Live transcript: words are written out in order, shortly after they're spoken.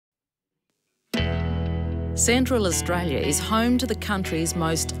Central Australia is home to the country's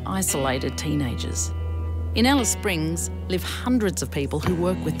most isolated teenagers. In Alice Springs live hundreds of people who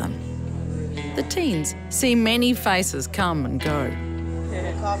work with them. The teens see many faces come and go.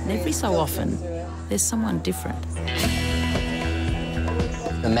 And every so often, there's someone different.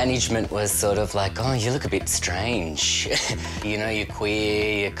 The management was sort of like, oh, you look a bit strange. You know, you're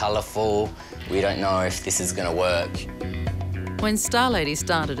queer, you're colourful. We don't know if this is going to work. When Starlady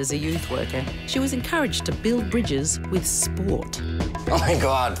started as a youth worker, she was encouraged to build bridges with sport. Oh my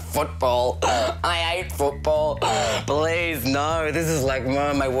God, football. I hate football. Please, no, this is like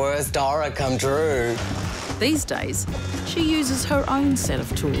my worst horror come true. These days, she uses her own set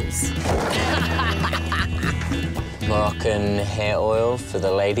of tools. Moroccan hair oil for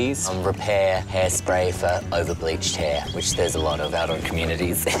the ladies. Repair hairspray for over-bleached hair, which there's a lot of out on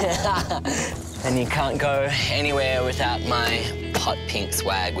communities. And you can't go anywhere without my hot pink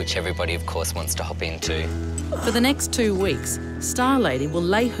swag, which everybody, of course, wants to hop into. For the next 2 weeks, Starlady will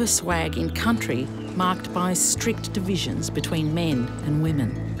lay her swag in country marked by strict divisions between men and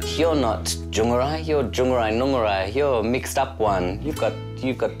women. You're not Jungarai, you're Jungarai Nungarai. You're a mixed up one. You've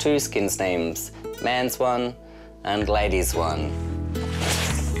got two skins names, man's one and ladies one.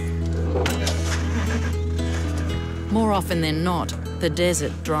 More often than not, the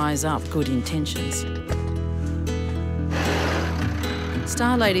desert dries up good intentions.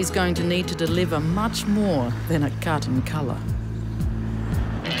 Starlady's going to need to deliver much more than a cut and colour.